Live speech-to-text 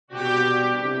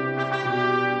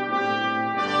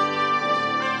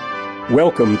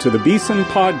Welcome to the Beeson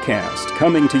Podcast,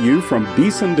 coming to you from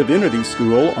Beeson Divinity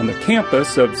School on the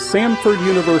campus of Samford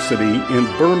University in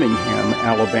Birmingham,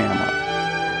 Alabama.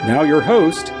 Now your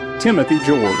host, Timothy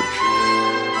George.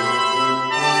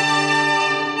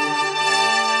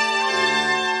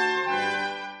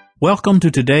 Welcome to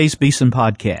today's Beeson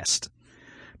Podcast.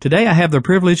 Today I have the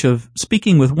privilege of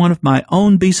speaking with one of my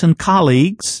own Beeson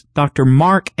colleagues, Dr.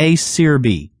 Mark A.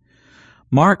 Searby.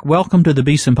 Mark, welcome to the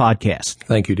Beeson Podcast.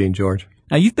 Thank you, Dean George.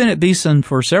 Now, you've been at Beeson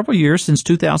for several years, since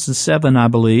 2007, I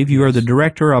believe. You are the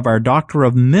director of our Doctor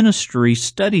of Ministry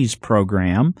Studies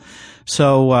program.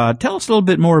 So tell us a little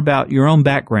bit more about your own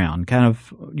background, kind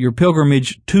of your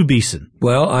pilgrimage to Beeson.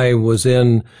 Well, I was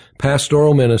in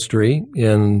pastoral ministry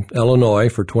in Illinois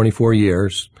for 24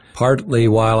 years, partly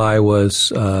while I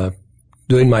was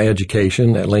doing my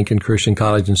education at Lincoln Christian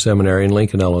College and Seminary in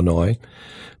Lincoln, Illinois.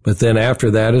 But then after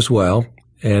that as well,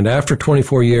 and after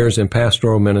 24 years in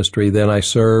pastoral ministry, then I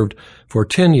served for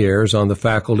 10 years on the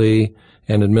faculty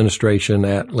and administration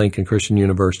at Lincoln Christian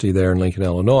University there in Lincoln,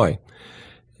 Illinois.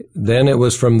 Then it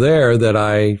was from there that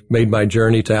I made my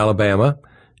journey to Alabama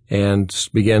and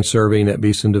began serving at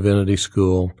Beeson Divinity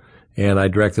School. And I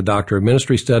direct the Doctor of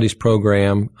Ministry Studies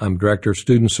program. I'm Director of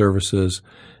Student Services.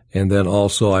 And then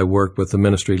also I work with the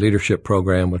Ministry Leadership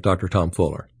program with Dr. Tom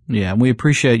Fuller. Yeah, we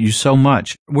appreciate you so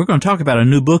much. We're going to talk about a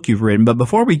new book you've written, but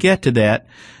before we get to that,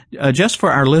 just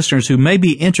for our listeners who may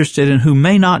be interested and who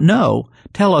may not know,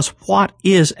 tell us, what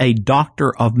is a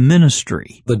Doctor of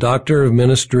Ministry? The Doctor of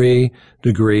Ministry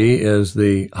degree is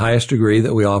the highest degree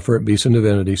that we offer at Beeson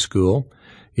Divinity School.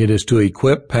 It is to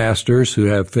equip pastors who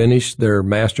have finished their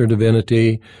Master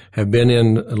Divinity, have been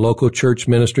in local church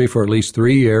ministry for at least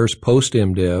 3 years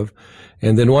post-MDiv,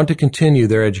 and then want to continue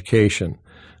their education.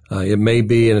 It may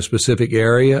be in a specific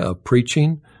area of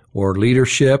preaching or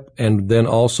leadership, and then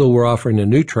also we're offering a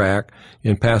new track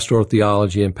in pastoral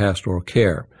theology and pastoral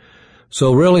care.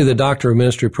 So really the Doctor of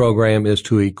Ministry program is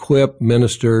to equip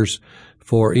ministers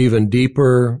for even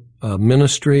deeper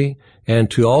ministry and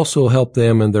to also help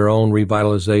them in their own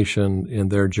revitalization in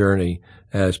their journey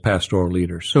as pastoral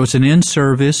leaders. So it's an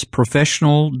in-service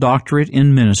professional doctorate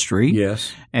in ministry.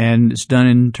 Yes. And it's done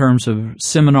in terms of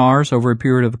seminars over a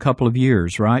period of a couple of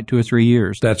years, right? 2 or 3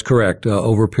 years. That's correct.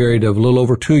 Over a period of a little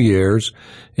over 2 years.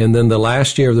 And then the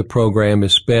last year of the program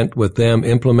is spent with them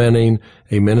implementing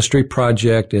a ministry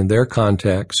project in their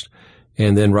context,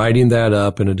 and then writing that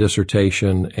up in a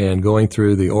dissertation and going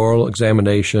through the oral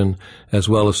examination as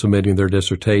well as submitting their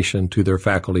dissertation to their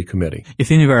faculty committee. If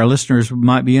any of our listeners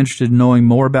might be interested in knowing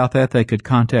more about that, they could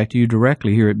contact you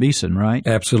directly here at Beeson, right?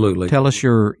 Absolutely. Tell us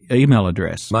your email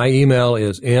address. My email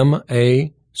is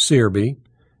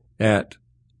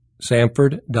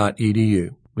masearby@samford.edu.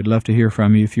 We'd love to hear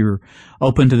from you if you're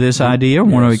open to this idea,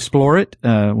 want to explore it.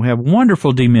 We have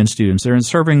wonderful DMin students. They're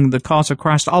serving the cause of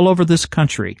Christ all over this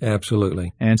country.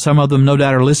 Absolutely. And some of them, no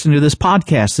doubt, are listening to this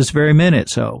podcast this very minute.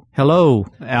 So hello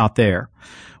out there.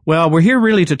 Well, we're here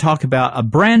really to talk about a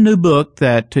brand new book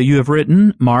that you have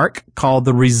written, Mark, called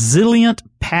The Resilient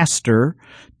Pastor,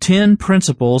 10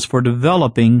 Principles for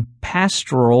Developing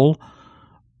Pastoral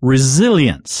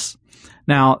Resilience.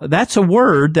 Now, that's a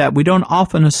word that we don't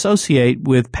often associate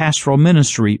with pastoral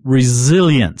ministry,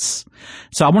 resilience.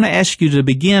 So I want to ask you to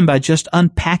begin by just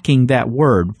unpacking that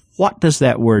word. What does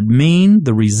that word mean,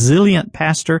 the resilient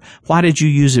pastor? Why did you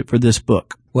use it for this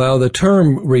book? Well, the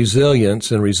term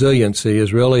resilience and resiliency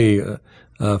is really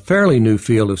a fairly new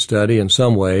field of study in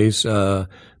some ways.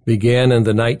 Began in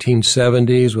the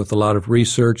 1970s with a lot of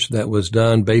research that was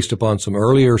done based upon some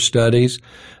earlier studies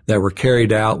that were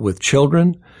carried out with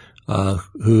children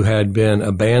who had been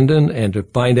abandoned, and to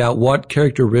find out what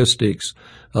characteristics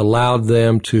allowed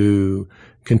them to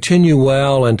continue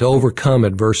well and to overcome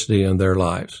adversity in their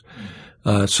lives.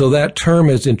 So that term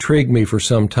has intrigued me for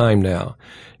some time now.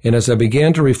 And as I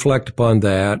began to reflect upon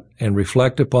that and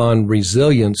reflect upon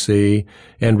resiliency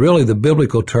and really the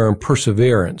biblical term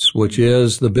perseverance, which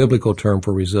is the biblical term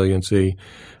for resiliency,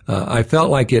 I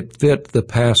felt like it fit the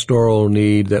pastoral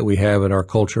need that we have in our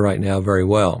culture right now very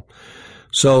well.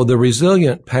 So the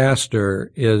resilient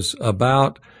pastor is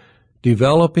about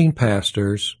developing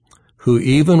pastors who,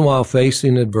 even while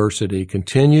facing adversity,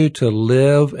 continue to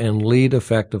live and lead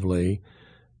effectively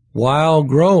while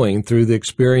growing through the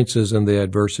experiences and the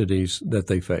adversities that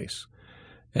they face.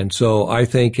 And so I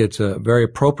think it's a very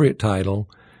appropriate title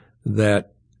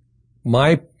that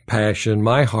my passion,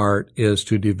 my heart is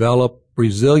to develop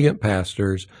resilient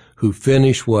pastors who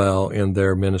finish well in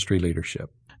their ministry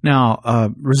leadership. Now,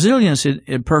 resilience,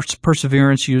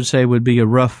 perseverance, you would say, would be a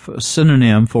rough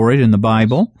synonym for it in the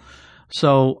Bible.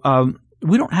 So,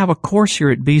 we don't have a course here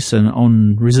at Beeson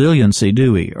on resiliency,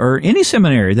 do we? Or any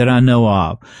seminary that I know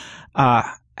of.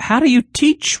 How do you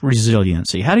teach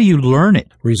resiliency? How do you learn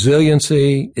it?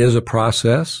 Resiliency is a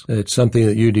process. It's something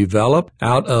that you develop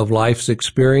out of life's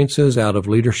experiences, out of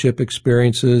leadership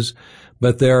experiences.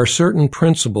 But there are certain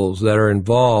principles that are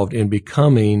involved in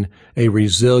becoming a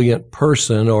resilient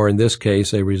person, or in this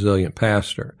case, a resilient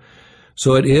pastor.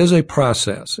 So it is a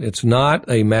process. It's not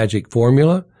a magic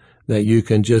formula that you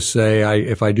can just say,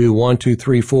 if I do 1, 2,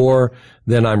 3, 4,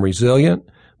 then I'm resilient.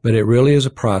 But it really is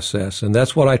a process, and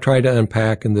that's what I try to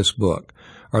unpack in this book,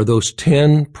 are those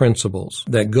 10 principles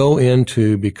that go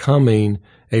into becoming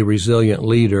a resilient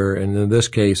leader, and in this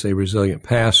case, a resilient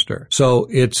pastor. So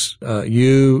it's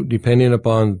you depending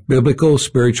upon biblical,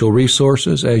 spiritual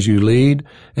resources as you lead,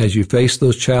 as you face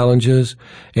those challenges,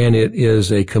 and it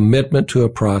is a commitment to a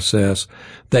process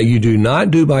that you do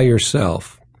not do by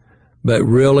yourself, but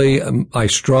really, I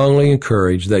strongly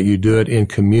encourage that you do it in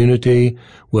community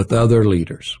with other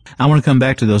leaders. I want to come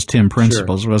back to those 10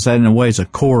 principles, because that in a way is a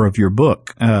core of your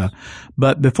book.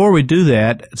 But before we do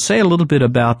that, say a little bit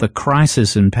about the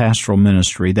crisis in pastoral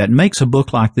ministry that makes a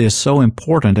book like this so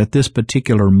important at this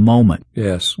particular moment.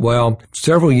 Yes. Well,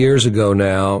 several years ago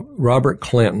now, Robert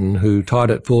Clinton, who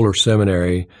taught at Fuller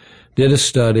Seminary, did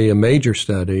a major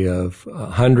study of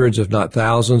hundreds, if not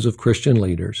thousands, of Christian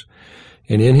leaders.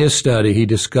 And in his study, he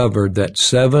discovered that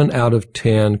 7 out of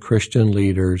 10 Christian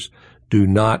leaders do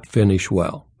not finish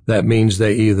well. That means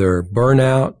they either burn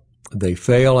out, they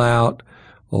fail out,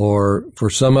 or for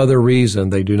some other reason,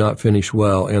 they do not finish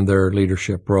well in their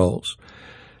leadership roles.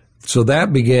 So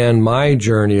that began my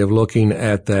journey of looking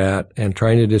at that and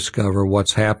trying to discover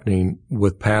what's happening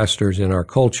with pastors in our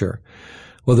culture.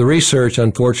 Well, the research,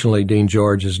 unfortunately, Dean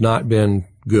George, has not been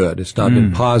good. It's not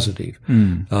been positive.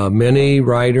 Many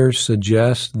writers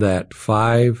suggest that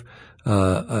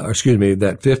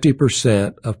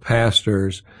 50% of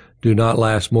pastors do not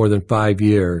last more than 5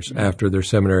 years after their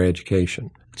seminary education.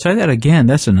 Say that again.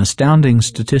 That's an astounding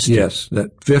statistic. Yes,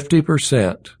 that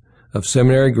 50% of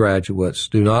seminary graduates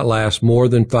do not last more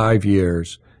than 5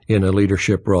 years in a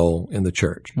leadership role in the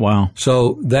church. Wow.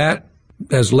 So that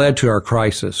has led to our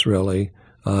crisis, really.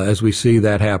 As we see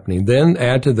that happening. Then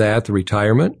add to that the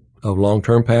retirement of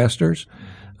long-term pastors,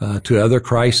 to other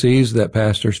crises that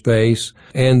pastors face.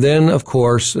 And then, of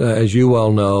course, as you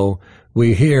well know,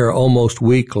 we hear almost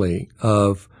weekly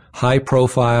of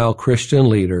high-profile Christian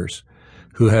leaders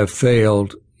who have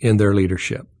failed in their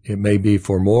leadership. It may be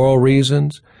for moral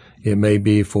reasons. It may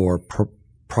be for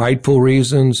prideful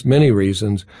reasons, many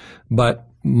reasons. But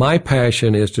my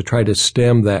passion is to try to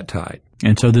stem that tide.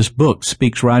 And so this book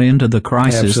speaks right into the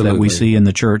crisis that we see in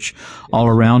the church all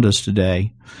around us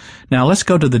today. Now let's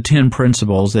go to the 10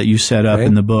 principles that you set up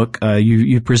in the book.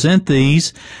 You present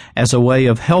these as a way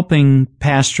of helping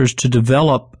pastors to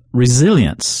develop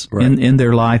resilience in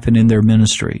their life and in their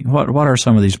ministry. What are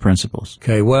some of these principles?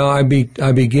 Okay, well, I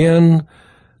begin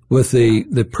with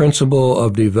the principle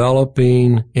of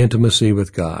developing intimacy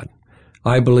with God.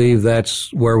 I believe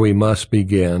that's where we must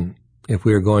begin if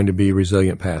we are going to be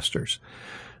resilient pastors.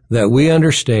 That we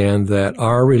understand that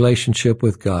our relationship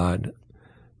with God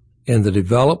and the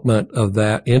development of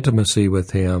that intimacy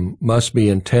with Him must be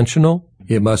intentional,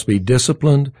 it must be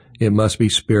disciplined, it must be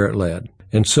Spirit-led.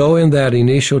 And so in that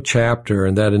initial chapter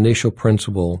and that initial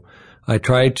principle, I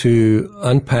try to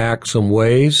unpack some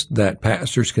ways that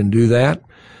pastors can do that.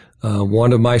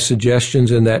 One of my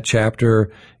suggestions in that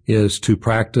chapter is to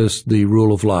practice the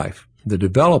rule of life, the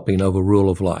developing of a rule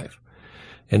of life.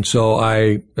 And so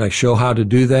I show how to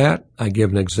do that. I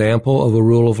give an example of a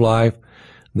rule of life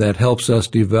that helps us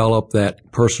develop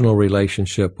that personal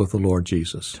relationship with the Lord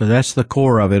Jesus. So that's the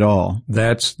core of it all.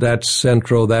 That's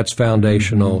central, that's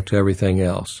foundational to everything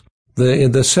else.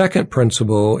 The second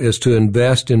principle is to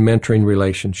invest in mentoring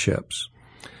relationships.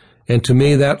 And to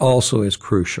me, that also is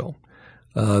crucial.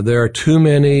 There are too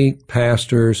many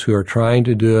pastors who are trying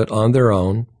to do it on their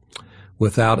own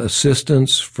without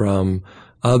assistance from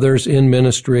others in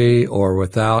ministry or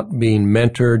without being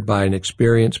mentored by an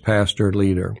experienced pastor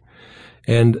leader.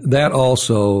 And that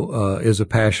also is a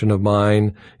passion of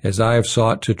mine as I have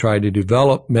sought to try to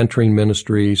develop mentoring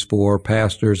ministries for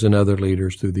pastors and other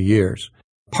leaders through the years.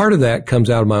 Part of that comes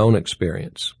out of my own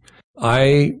experience.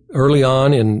 Early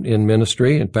on in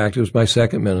ministry, in fact, it was my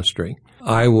second ministry,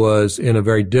 I was in a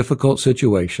very difficult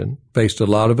situation, faced a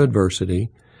lot of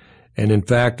adversity, and in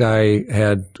fact, I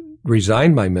had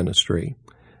resigned my ministry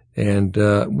and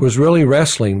was really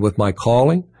wrestling with my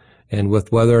calling and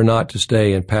with whether or not to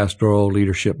stay in pastoral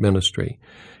leadership ministry.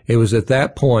 It was at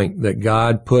that point that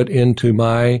God put into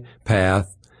my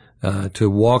path to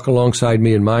walk alongside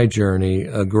me in my journey,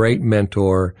 a great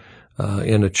mentor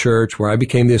in a church where I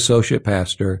became the associate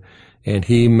pastor, and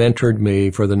he mentored me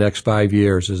for the next 5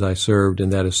 years as I served in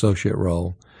that associate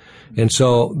role. And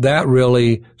so that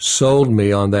really sold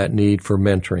me on that need for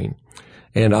mentoring.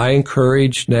 And I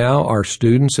encourage now our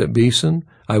students at Beeson,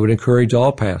 I would encourage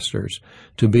all pastors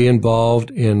to be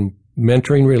involved in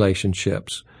mentoring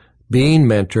relationships, being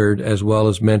mentored as well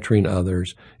as mentoring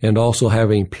others, and also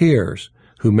having peers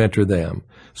who mentor them.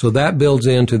 So that builds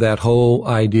into that whole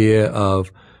idea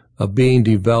of being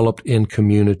developed in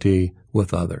community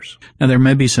with others. Now, there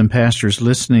may be some pastors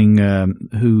listening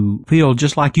who feel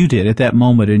just like you did at that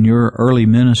moment in your early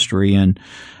ministry, and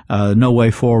no way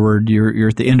forward. You're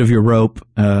at the end of your rope.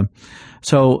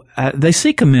 So they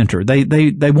seek a mentor.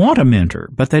 They want a mentor,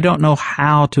 but they don't know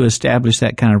how to establish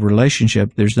that kind of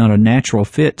relationship. There's not a natural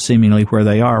fit seemingly where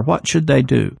they are. What should they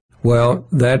do? Well,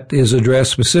 that is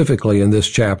addressed specifically in this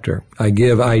chapter. I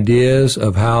give ideas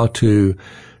of how to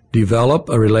develop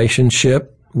a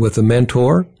relationship with a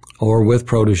mentor or with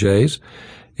protégés,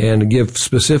 and give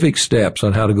specific steps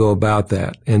on how to go about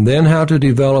that. And then how to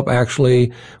develop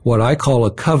actually what I call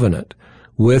a covenant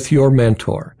with your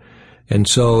mentor. And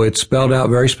so it's spelled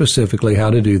out very specifically how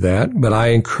to do that. But I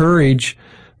encourage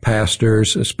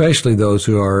pastors, especially those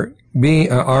who are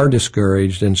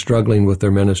discouraged and struggling with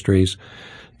their ministries,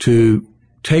 to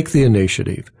take the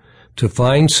initiative, to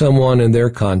find someone in their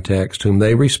context whom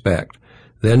they respect,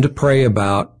 then to pray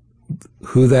about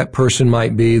who that person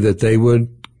might be that they would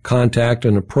contact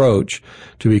and approach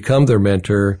to become their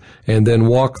mentor, and then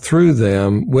walk through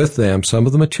with them some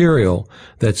of the material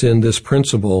that's in this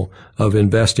principle of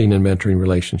investing in mentoring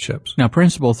relationships. Now,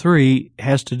 principle 3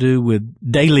 has to do with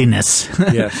dailiness.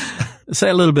 Yes. Say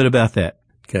a little bit about that.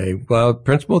 Okay. Well,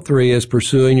 principle 3 is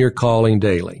pursuing your calling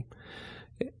daily.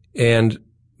 And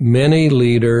many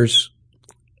leaders,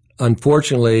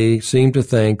 unfortunately, seem to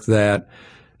think that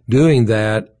doing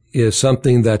that is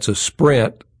something that's a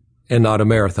sprint and not a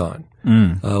marathon.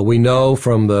 We know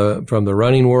from the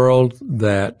running world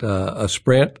that a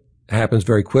sprint happens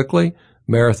very quickly.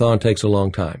 Marathon takes a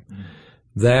long time.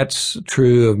 That's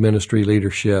true of ministry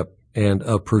leadership and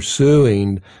of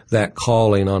pursuing that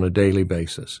calling on a daily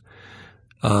basis.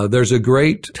 There's a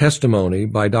great testimony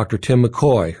by Dr. Tim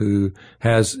McCoy, who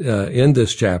has in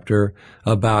this chapter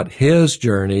about his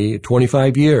journey,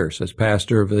 25 years as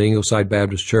pastor of the Ingleside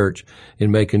Baptist Church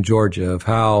in Macon, Georgia, of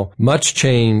how much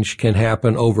change can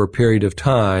happen over a period of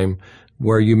time,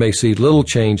 where you may see little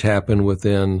change happen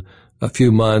within a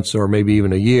few months or maybe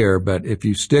even a year, but if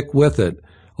you stick with it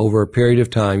over a period of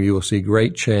time, you will see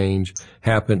great change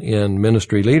happen in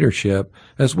ministry leadership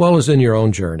as well as in your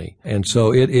own journey. And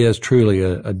so it is truly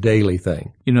a daily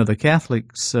thing. You know, the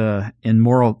Catholics,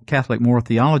 in Catholic moral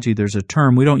theology, there's a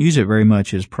term, we don't use it very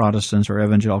much as Protestants or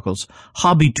evangelicals,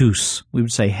 habitus. We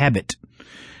would say habit.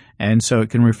 And so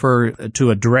it can refer to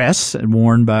a dress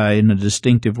worn in a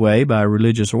distinctive way by a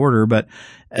religious order, but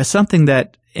as something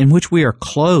that in which we are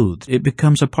clothed. It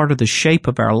becomes a part of the shape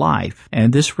of our life.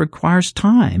 And this requires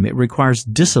time. It requires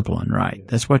discipline, right?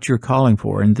 That's what you're calling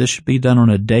for. And this should be done on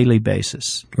a daily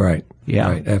basis. Right. Yeah.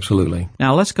 Right. Absolutely.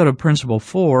 Now let's go to principle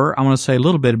 4. I want to say a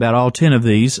little bit about all 10 of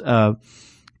these.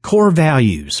 Core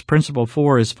values. Principle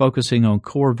 4 is focusing on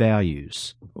core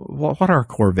values. What are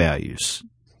core values?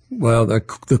 Well, the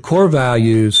core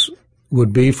values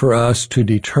would be for us to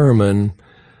determine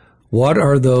what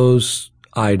are those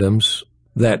items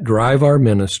that drive our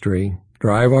ministry,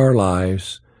 drive our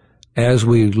lives, as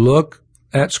we look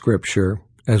at Scripture,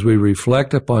 as we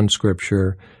reflect upon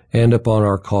Scripture and upon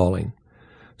our calling.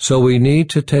 So we need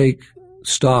to take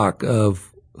stock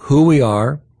of who we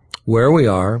are,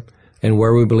 and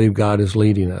where we believe God is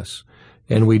leading us.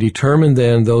 And we determine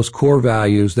then those core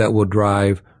values that will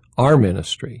drive our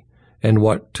ministry and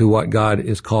what God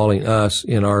is calling us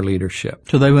in our leadership.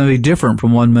 So they may be different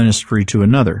from one ministry to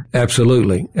another.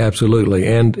 Absolutely, absolutely.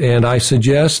 And I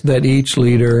suggest that each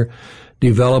leader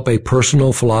develop a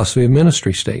personal philosophy of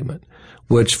ministry statement,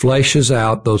 which fleshes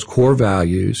out those core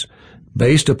values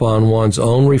based upon one's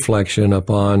own reflection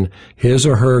upon his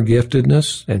or her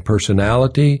giftedness and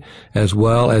personality, as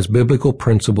well as biblical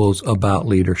principles about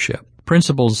leadership.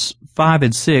 Principles 5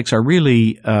 and 6 are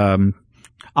really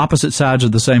opposite sides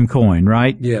of the same coin,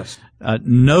 right? Yes.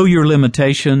 Know your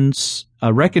limitations,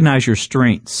 recognize your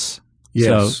strengths.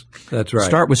 Yes, so that's right.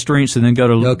 Start with strengths and then go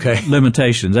to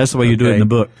limitations. That's the way you do it in the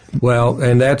book. Well,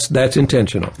 and that's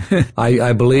intentional.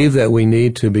 I believe that we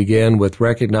need to begin with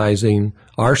recognizing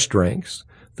our strengths,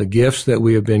 the gifts that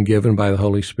we have been given by the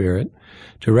Holy Spirit,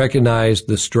 to recognize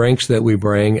the strengths that we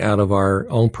bring out of our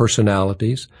own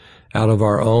personalities, out of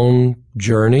our own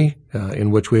journey in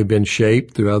which we have been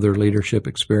shaped through other leadership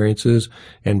experiences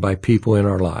and by people in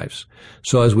our lives.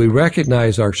 So as we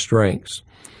recognize our strengths,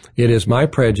 it is my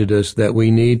prejudice that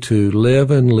we need to live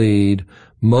and lead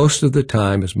most of the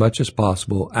time, as much as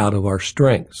possible, out of our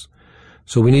strengths.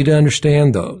 So we need to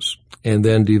understand those and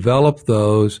then develop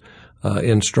those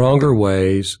in stronger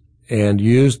ways and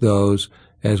use those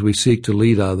as we seek to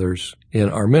lead others in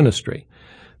our ministry.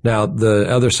 Now, the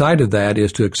other side of that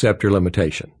is to accept your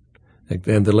limitation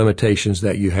and the limitations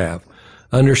that you have,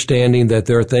 understanding that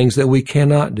there are things that we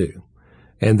cannot do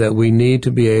and that we need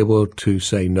to be able to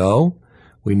say no.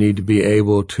 We need to be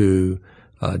able to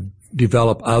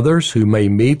develop others who may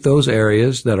meet those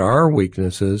areas that are our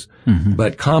weaknesses,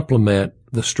 but complement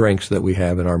the strengths that we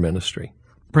have in our ministry.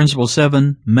 Principle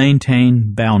 7,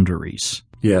 maintain boundaries.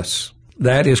 Yes,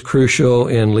 that is crucial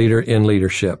in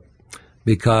leadership,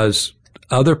 because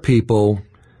other people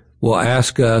will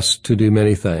ask us to do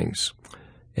many things.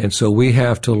 And so we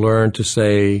have to learn to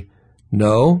say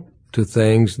no to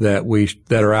things that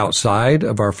are outside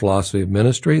of our philosophy of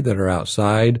ministry, that are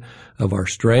outside of our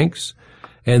strengths,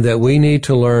 and that we need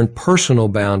to learn personal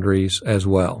boundaries as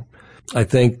well. I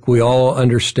think we all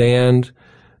understand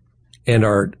and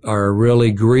are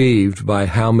really grieved by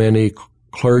how many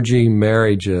clergy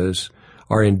marriages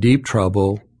are in deep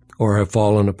trouble or have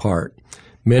fallen apart.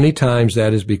 Many times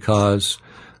that is because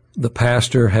the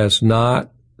pastor has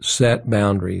not set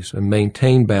boundaries and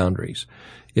maintained boundaries.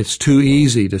 It's too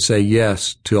easy to say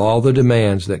yes to all the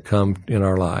demands that come in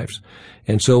our lives.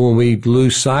 And so when we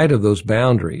lose sight of those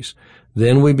boundaries,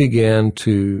 then we begin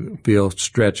to feel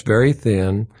stretched very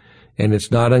thin, and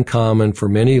it's not uncommon for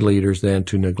many leaders then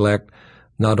to neglect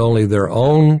not only their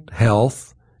own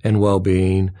health and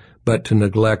well-being, but to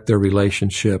neglect their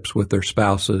relationships with their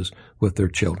spouses, with their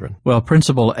children. Well,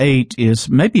 Principle 8 is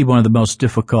maybe one of the most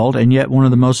difficult and yet one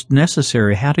of the most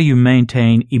necessary. How do you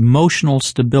maintain emotional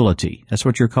stability? That's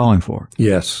what you're calling for.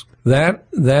 Yes. That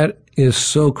is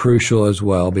so crucial as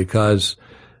well, because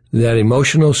that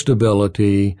emotional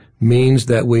stability means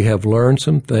that we have learned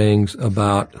some things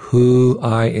about who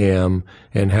I am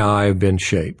and how I have been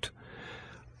shaped.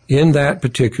 In that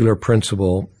particular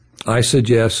principle, I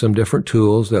suggest some different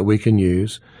tools that we can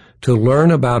use to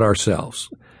learn about ourselves.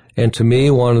 And to me,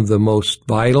 one of the most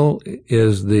vital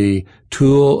is the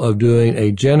tool of doing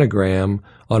a genogram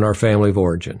on our family of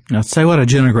origin. Now, say what a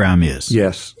genogram is.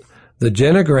 Yes. The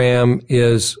genogram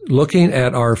is looking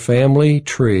at our family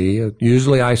tree.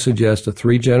 Usually I suggest a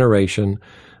 3-generation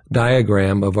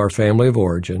diagram of our family of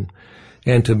origin,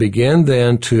 and to begin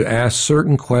then to ask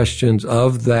certain questions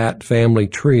of that family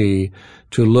tree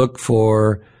to look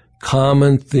for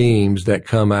common themes that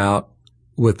come out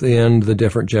within the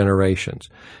different generations.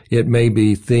 It may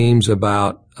be themes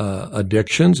about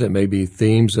addictions. It may be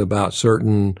themes about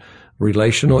certain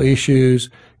relational issues.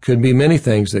 Could be many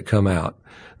things that come out.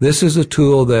 This is a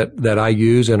tool that I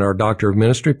use in our Doctor of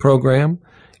Ministry program,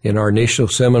 in our initial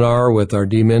seminar with our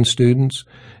DMin students,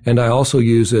 and I also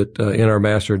use it in our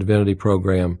Master of Divinity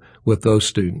program with those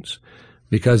students,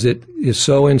 because it is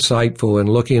so insightful in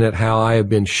looking at how I have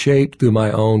been shaped through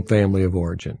my own family of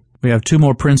origin. We have 2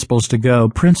 more principles to go.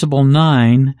 Principle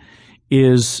 9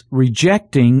 is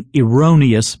rejecting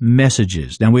erroneous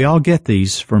messages. Now, we all get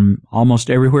these from almost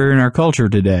everywhere in our culture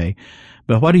today,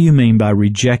 but what do you mean by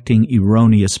rejecting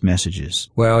erroneous messages?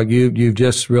 Well, you've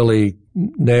just really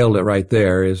nailed it right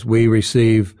there, is we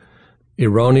receive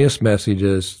erroneous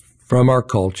messages from our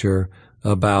culture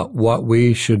about what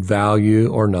we should value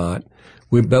or not.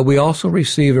 But we also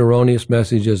receive erroneous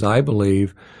messages, I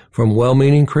believe, from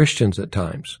well-meaning Christians at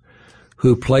times,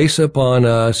 who place upon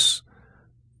us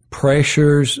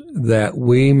pressures that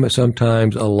we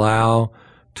sometimes allow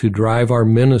to drive our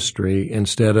ministry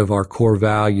instead of our core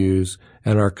values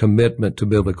and our commitment to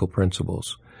biblical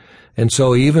principles. And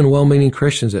so even well-meaning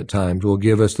Christians at times will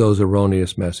give us those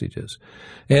erroneous messages.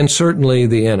 And certainly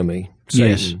the enemy, Satan.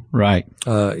 Yes, right.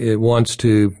 It wants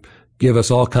to give us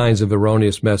all kinds of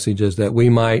erroneous messages that we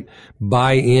might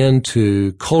buy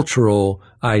into cultural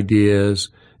ideas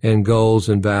and goals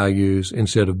and values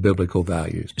instead of biblical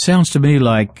values. Sounds to me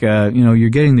like, you're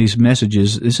getting these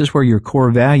messages. This is where your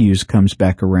core values comes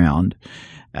back around.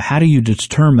 How do you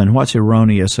determine what's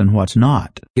erroneous and what's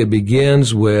not? It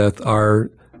begins with our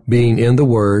being in the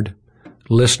Word,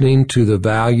 listening to the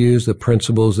values, the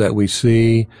principles that we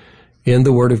see in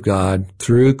the Word of God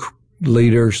through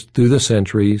leaders through the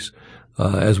centuries.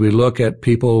 As we look at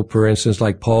people, for instance,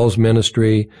 like Paul's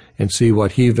ministry and see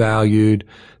what he valued,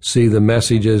 see the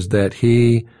messages that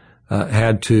he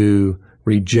had to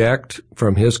reject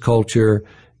from his culture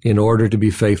in order to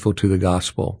be faithful to the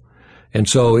gospel. And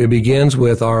so it begins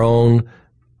with our own,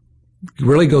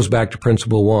 really goes back to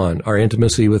principle one, our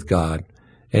intimacy with God,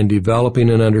 and developing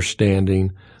an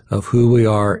understanding of who we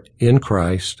are in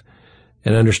Christ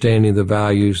and understanding the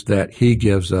values that he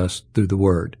gives us through the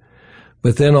Word.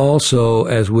 But then also,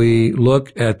 as we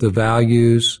look at the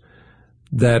values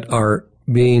that are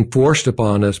being forced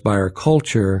upon us by our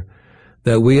culture,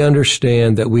 that we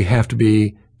understand that we have to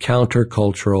be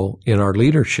countercultural in our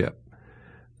leadership,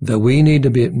 that we need to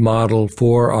be modeled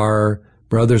for our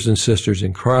brothers and sisters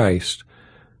in Christ,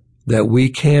 that we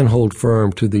can hold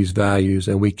firm to these values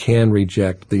and we can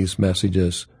reject these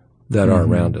messages that are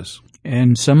around us.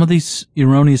 And some of these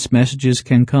erroneous messages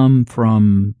can come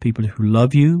from people who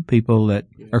love you, people that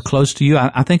are close to you.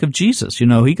 I think of Jesus. He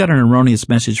got an erroneous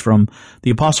message from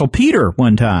the Apostle Peter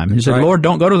one time. He said, right. Lord,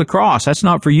 don't go to the cross. That's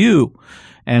not for you.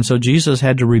 And so Jesus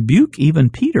had to rebuke even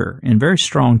Peter in very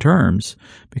strong terms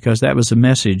because that was a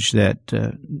message that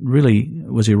really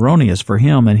was erroneous for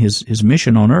him and his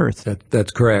mission on earth.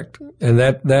 That's correct. And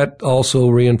that also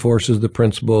reinforces the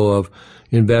principle of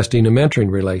investing in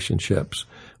mentoring relationships,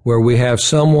 where we have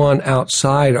someone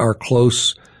outside our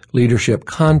close leadership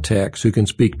context who can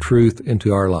speak truth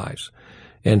into our lives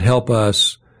and help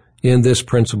us in this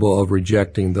principle of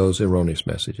rejecting those erroneous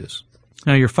messages.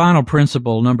 Now, your final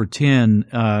principle, number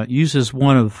 10, uses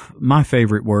one of my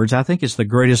favorite words. I think it's the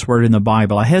greatest word in the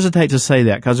Bible. I hesitate to say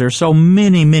that because there are so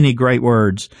many, many great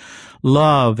words,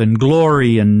 love and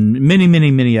glory and many, many,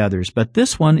 many others. But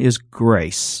this one is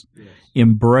grace. Yes.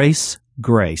 Embrace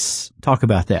grace. Talk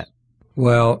about that.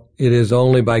 Well, it is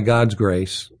only by God's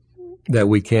grace that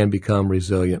we can become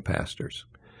resilient pastors.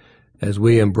 As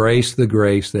we embrace the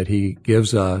grace that he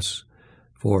gives us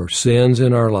for sins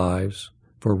in our lives,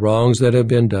 for wrongs that have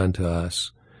been done to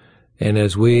us, and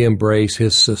as we embrace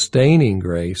his sustaining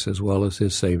grace as well as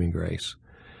his saving grace.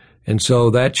 And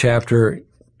so that chapter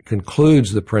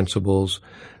concludes the principles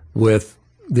with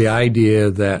the idea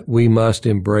that we must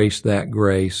embrace that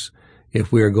grace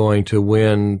if we are going to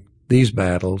win these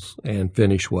battles and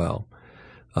finish well.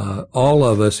 All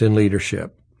of us in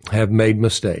leadership have made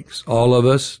mistakes. All of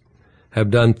us have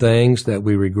done things that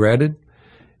we regretted.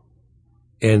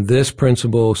 And this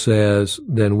principle says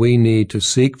then we need to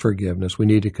seek forgiveness. We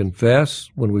need to confess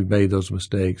when we've made those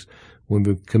mistakes, when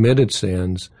we've committed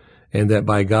sins, and that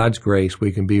by God's grace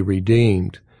we can be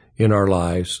redeemed in our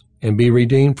lives and be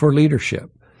redeemed for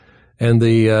leadership. And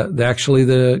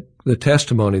the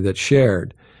testimony that's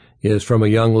shared is from a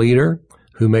young leader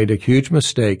who made a huge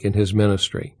mistake in his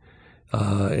ministry.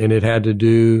 And it had to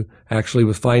do actually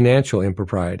with financial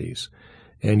improprieties.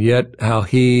 And yet how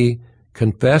he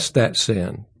confessed that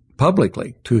sin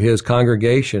publicly to his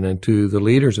congregation and to the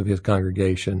leaders of his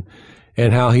congregation,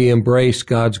 and how he embraced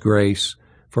God's grace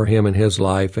for him in his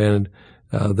life. And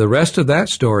the rest of that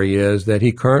story is that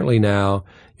he currently now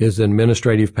is an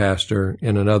administrative pastor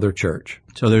in another church.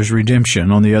 So there's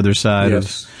redemption on the other side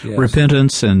of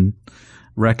repentance and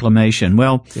reclamation.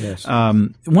 Well, yes.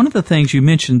 One of the things you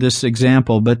mentioned this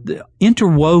example, but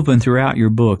interwoven throughout your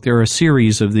book, there are a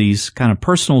series of these kind of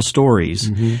personal stories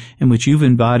in which you've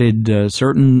invited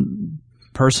certain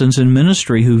persons in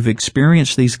ministry who've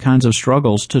experienced these kinds of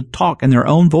struggles to talk in their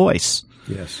own voice.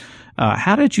 Yes.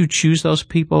 How did you choose those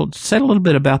people? Say a little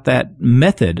bit about that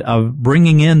method of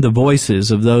bringing in the voices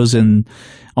of those on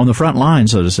the front line,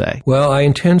 so to say. Well, I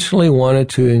intentionally wanted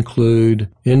to include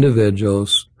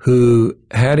individuals who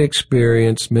had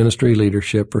experienced ministry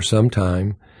leadership for some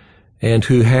time and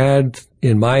who had,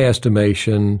 in my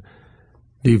estimation,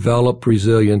 developed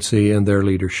resiliency in their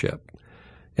leadership.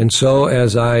 And so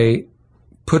as I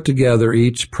put together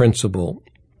each principle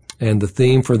and the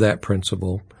theme for that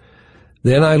principle,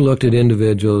 then I looked at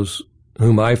individuals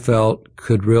whom I felt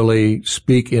could really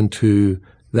speak into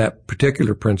that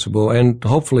particular principle and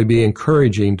hopefully be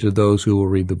encouraging to those who will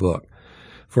read the book.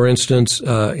 For instance,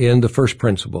 in the first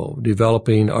principle,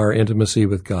 developing our intimacy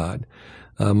with God,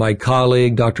 my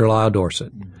colleague, Dr. Lyle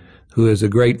Dorsett, who is a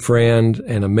great friend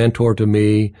and a mentor to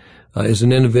me, is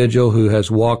an individual who has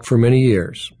walked for many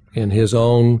years in his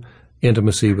own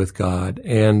intimacy with God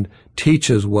and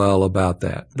teaches well about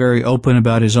that. Very open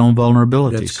about his own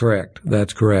vulnerabilities.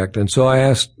 That's correct. And so I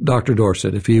asked Dr.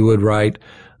 Dorsett if he would write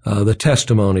the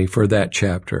testimony for that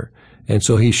chapter. And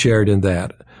so he shared in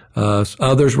that.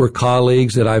 Others were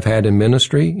colleagues that I've had in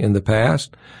ministry in the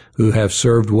past who have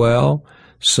served well.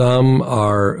 Some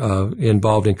are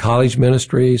involved in college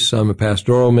ministries, some in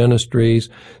pastoral ministries.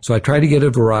 So I tried to get a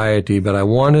variety, but I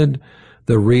wanted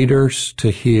the readers to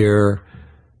hear,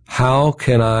 how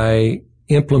can I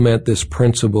implement this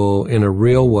principle in a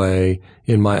real way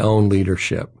in my own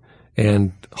leadership?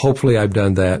 And hopefully I've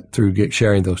done that through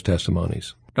sharing those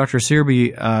testimonies. Dr.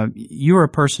 Searby, you're a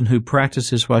person who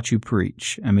practices what you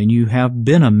preach. I mean, you have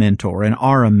been a mentor and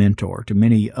are a mentor to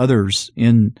many others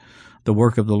in the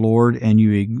work of the Lord, and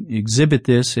you exhibit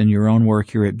this in your own work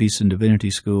here at Beeson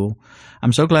Divinity School.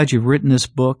 I'm so glad you've written this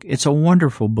book. It's a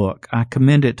wonderful book. I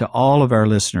commend it to all of our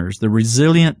listeners. The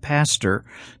Resilient Pastor,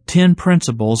 10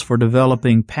 Principles for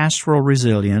Developing Pastoral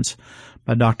Resilience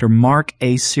by Dr. Mark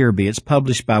A. Searby. It's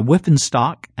published by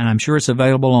Whippenstock, and I'm sure it's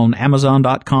available on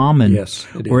Amazon.com and yes,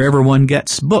 wherever one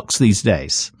gets books these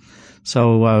days.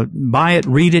 So buy it,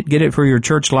 read it, get it for your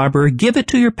church library, give it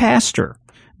to your pastor.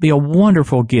 Be a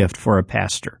wonderful gift for a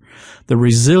pastor. The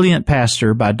Resilient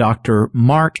Pastor by Dr.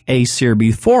 Mark A.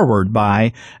 Searby, forward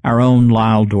by our own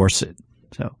Lyle Dorsett.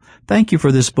 So thank you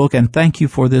for this book, and thank you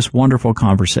for this wonderful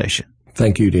conversation.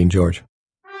 Thank you, Dean George.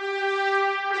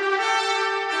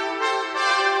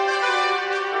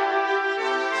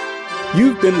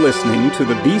 You've been listening to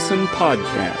the Beeson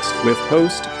Podcast with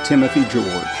host Timothy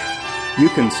George. You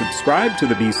can subscribe to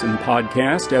the Beeson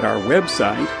Podcast at our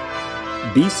website,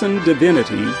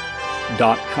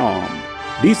 BeesonDivinity.com.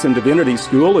 Beeson Divinity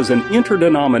School is an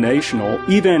interdenominational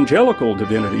evangelical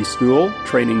divinity school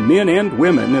training men and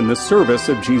women in the service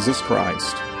of Jesus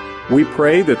Christ. We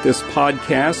pray that this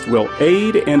podcast will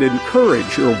aid and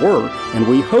encourage your work, and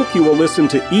we hope you will listen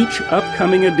to each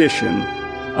upcoming edition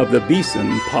of the Beeson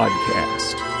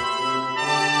Podcast.